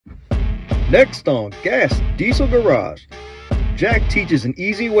Next on Gas Diesel Garage, Jack teaches an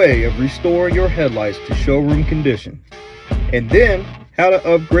easy way of restoring your headlights to showroom condition. And then, how to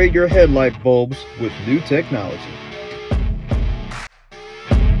upgrade your headlight bulbs with new technology.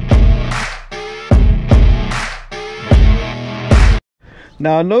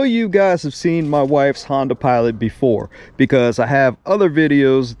 Now, I know you guys have seen my wife's Honda Pilot before, because I have other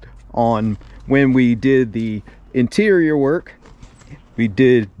videos on when we did the interior work, we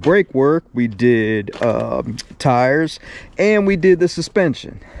did brake work, we did tires, and we did the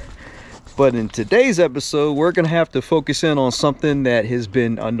suspension. But in today's episode, we're gonna have to focus in on something that has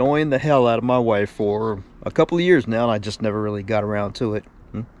been annoying the hell out of my wife for a couple of years now, and I just never really got around to it.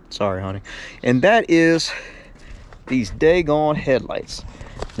 Sorry, honey. And that is these daggone headlights.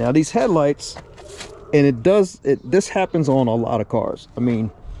 Now these headlights, and this happens on a lot of cars. I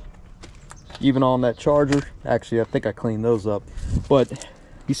mean, even on that Charger. Actually, I think I cleaned those up. But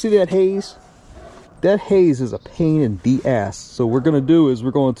you see that haze? That haze is a pain in the ass. So what we're gonna do is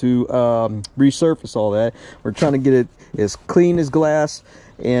we're going to resurface all that. We're trying to get it as clean as glass,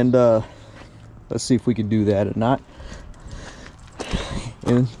 and let's see if we can do that or not.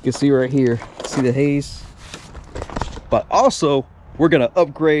 And you can see right here, see the haze? But also, we're gonna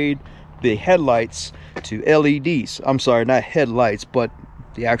upgrade the headlights to LEDs. I'm sorry, not headlights, but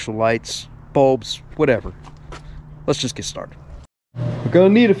the actual lights, bulbs, whatever. Let's just get started. We're gonna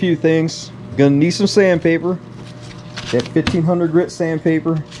need a few things. We're gonna need some sandpaper, that 1500 grit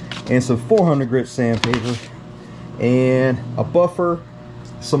sandpaper, and some 400 grit sandpaper, and a buffer.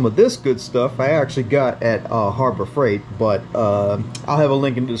 Some of this good stuff I actually got at Harbor Freight, but I'll have a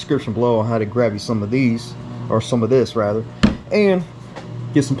link in the description below on how to grab you some of these, or some of this rather, and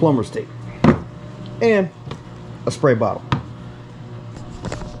get some plumber's tape and a spray bottle.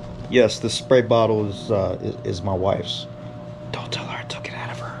 Yes, this spray bottle is my wife's. Don't tell her I took it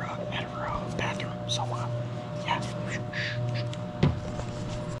out of her bathroom. So yeah.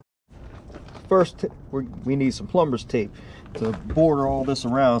 First, we need some plumber's tape to border all this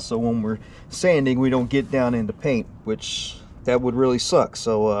around, so when we're sanding, we don't get down into paint, which that would really suck.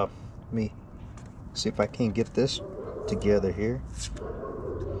 So let me see if I can get this together here.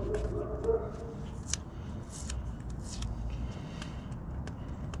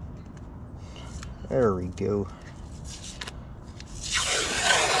 There we go.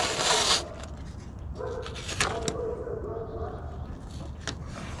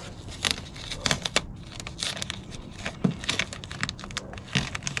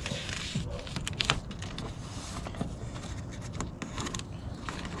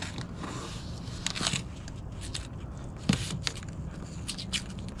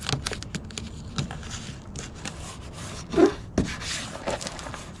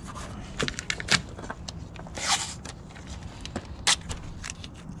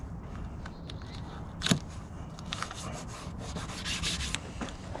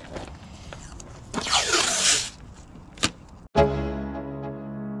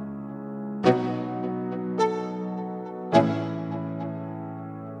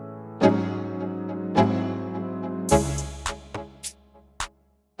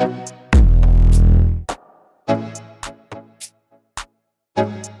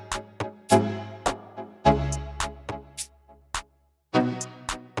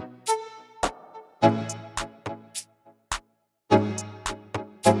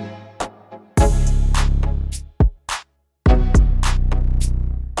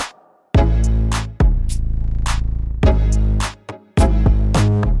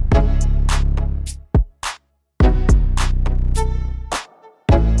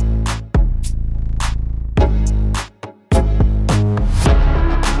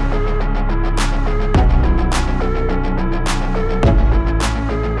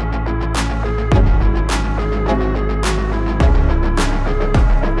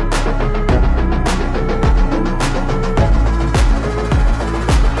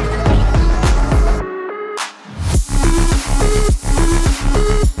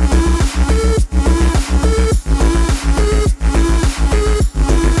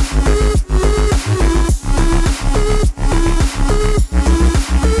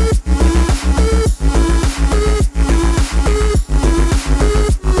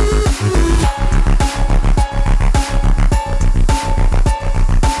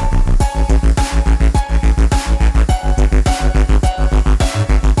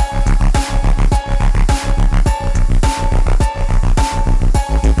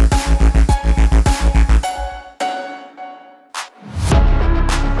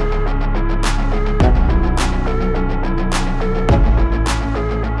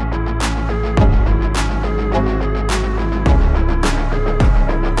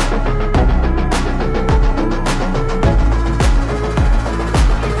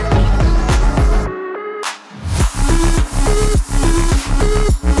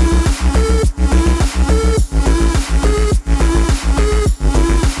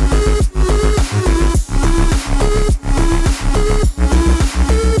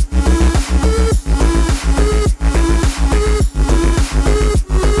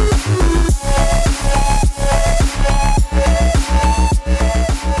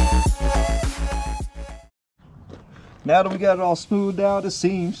 now that we got it all smoothed out, it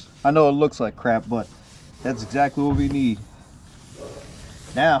seems, I know it looks like crap, but that's exactly what we need.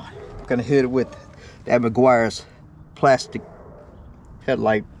 Now I'm gonna hit it with that Meguiar's plastic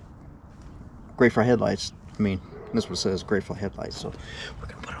headlight, great for headlights. I mean, this one says great for headlights, so we're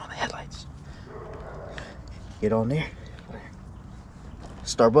gonna put it on the headlights. Get on there,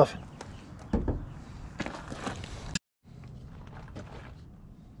 start buffing.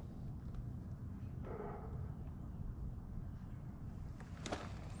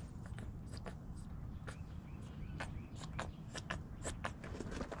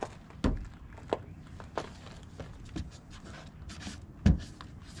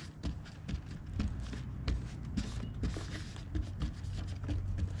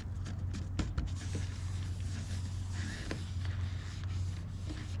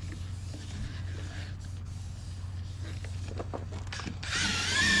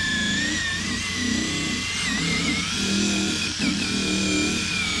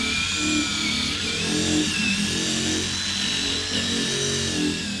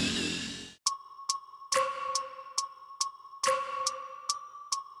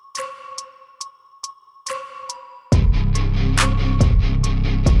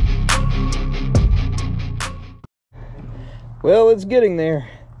 Well, it's getting there.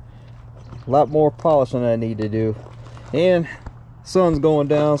 A lot more polishing I need to do, and sun's going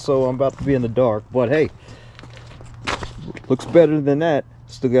down, so I'm about to be in the dark, but hey, looks better than that.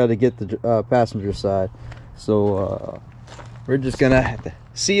 Still got to get the passenger side, so we're just gonna have to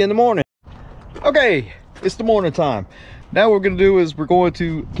see you in the morning. Okay, it's the morning time. Now what we're gonna do is we're going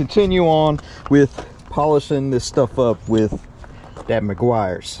to continue on with polishing this stuff up with that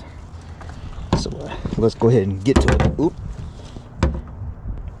Meguiar's. So let's go ahead and get to it. Oop.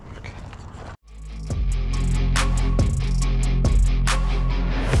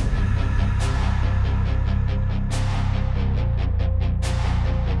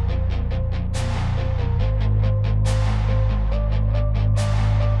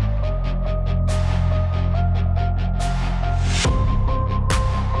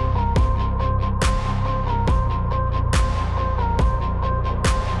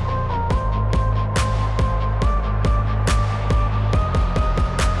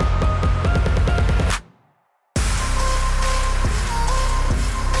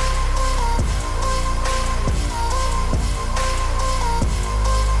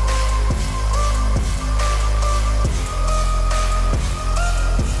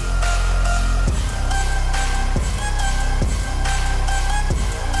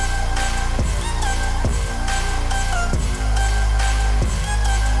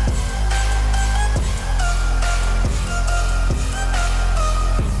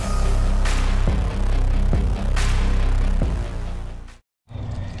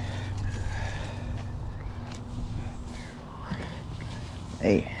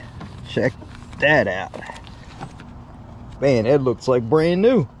 Hey, check that out. Man, that looks like brand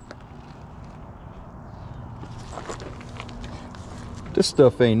new. This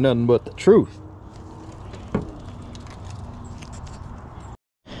stuff ain't nothing but the truth.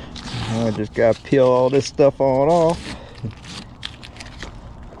 I just gotta peel all this stuff on off.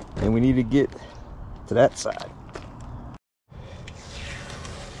 And we need to get to that side.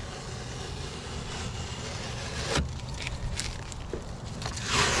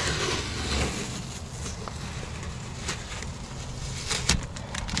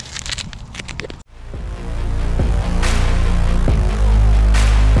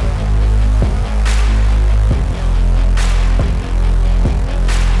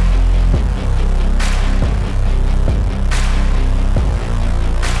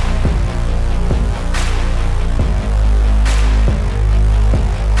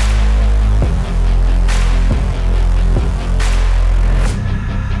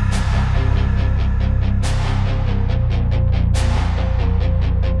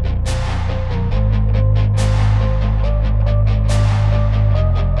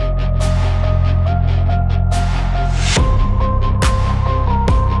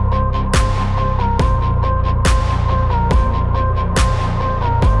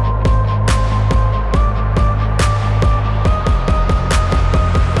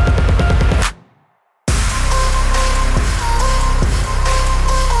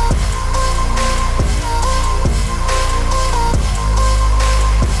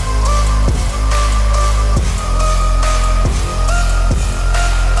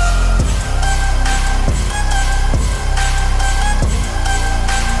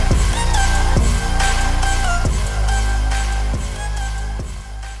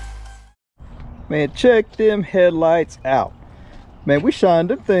 Man, check them headlights out. Man, we shined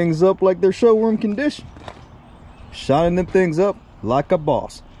them things up like they're showroom condition. shining them things up like a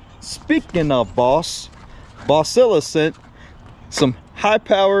boss. Speaking of boss, BOSLLA sent some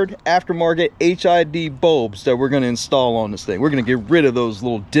high-powered aftermarket HID bulbs that we're going to install on this thing. We're going to get rid of those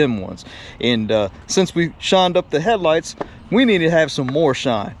little dim ones, and since we shined up the headlights, we need to have some more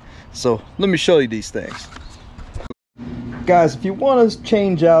shine. So let me show you these things. Guys, if you want to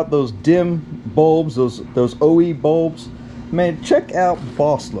change out those dim bulbs, those OE bulbs, man, check out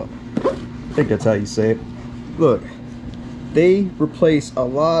BOSLLA. I think that's how you say it. Look, they replace a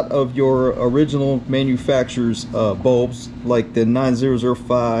lot of your original manufacturer's bulbs, like the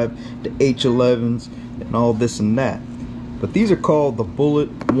 9005, the H11s, and all this and that. But these are called the bullet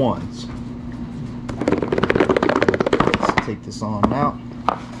ones. Let's take this on out.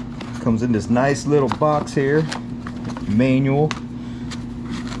 Comes in this nice little box here, manual.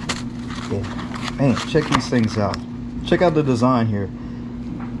 Yeah. Man, check these things out. Check out the design here.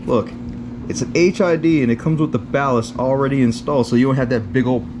 Look, it's an HID and it comes with the ballast already installed, so you don't have that big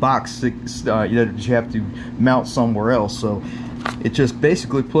old box that you have to mount somewhere else. So it's just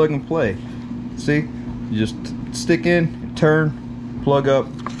basically plug and play. See, you just stick in, turn, plug up.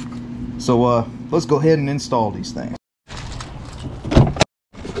 So let's go ahead and install these things.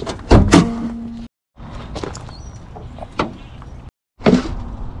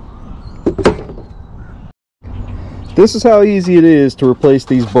 This is how easy it is to replace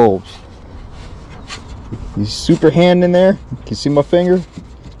these bulbs. You super hand in there, you can see my finger,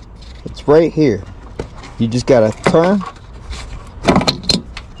 it's right here. You just gotta turn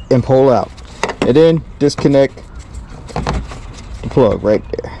and pull out, and then disconnect the plug right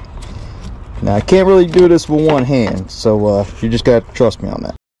there. Now I can't really do this with one hand, so you just gotta trust me on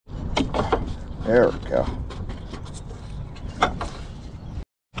that. There we go.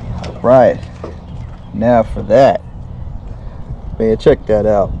 Right, now for that. Man, check that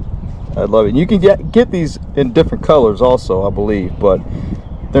out. I love it. You can get these in different colors also, I believe, but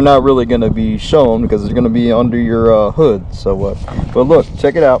they're not really going to be shown because they're going to be under your hood. So but look,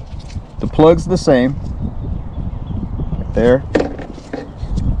 check it out. The plug's the same right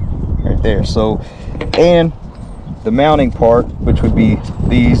there. So, and the mounting part, which would be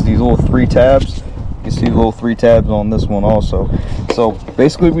these little 3 tabs. You can see the little 3 tabs on this one also. So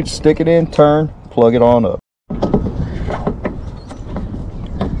basically we just stick it in, turn, plug it on up.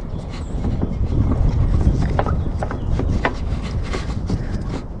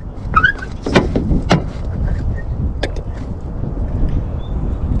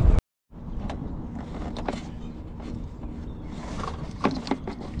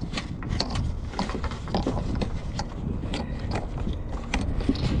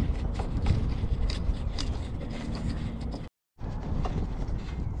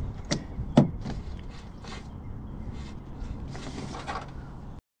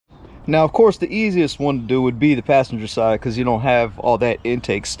 Now, of course, the easiest one to do would be the passenger side because you don't have all that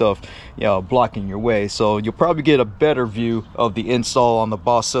intake stuff, blocking your way. So you'll probably get a better view of the install on the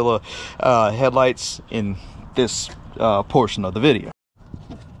BOSLLA headlights in this portion of the video.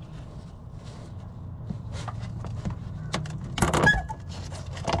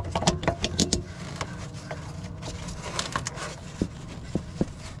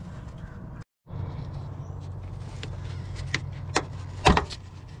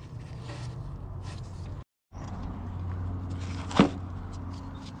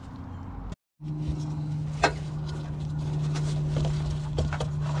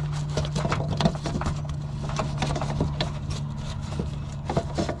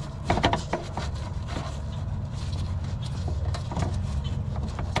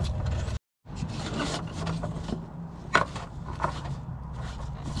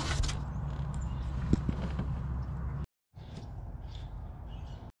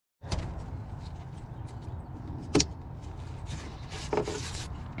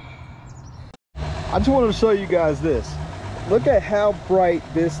 I just wanted to show you guys this. Look at how bright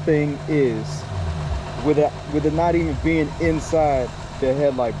this thing is with it not even being inside the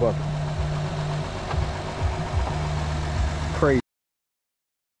headlight bucket. Crazy.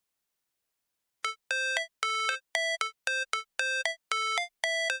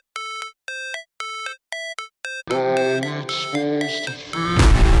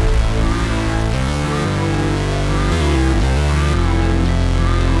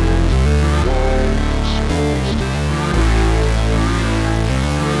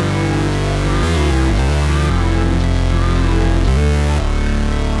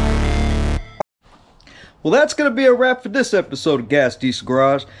 Well, that's going to be a wrap for this episode of Gas Diesel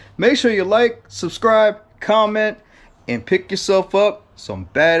Garage. Make sure you like, subscribe, comment, and pick yourself up some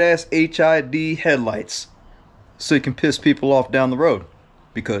badass HID headlights so you can piss people off down the road.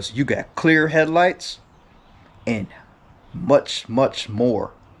 Because you got clear headlights, and much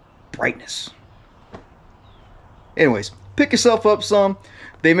more brightness. Anyways, pick yourself up some.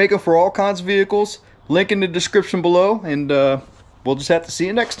 They make them for all kinds of vehicles. Link in the description below, and we'll just have to see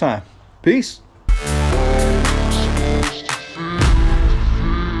you next time. Peace.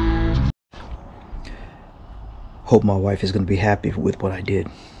 Hope my wife is going to be happy with what I did.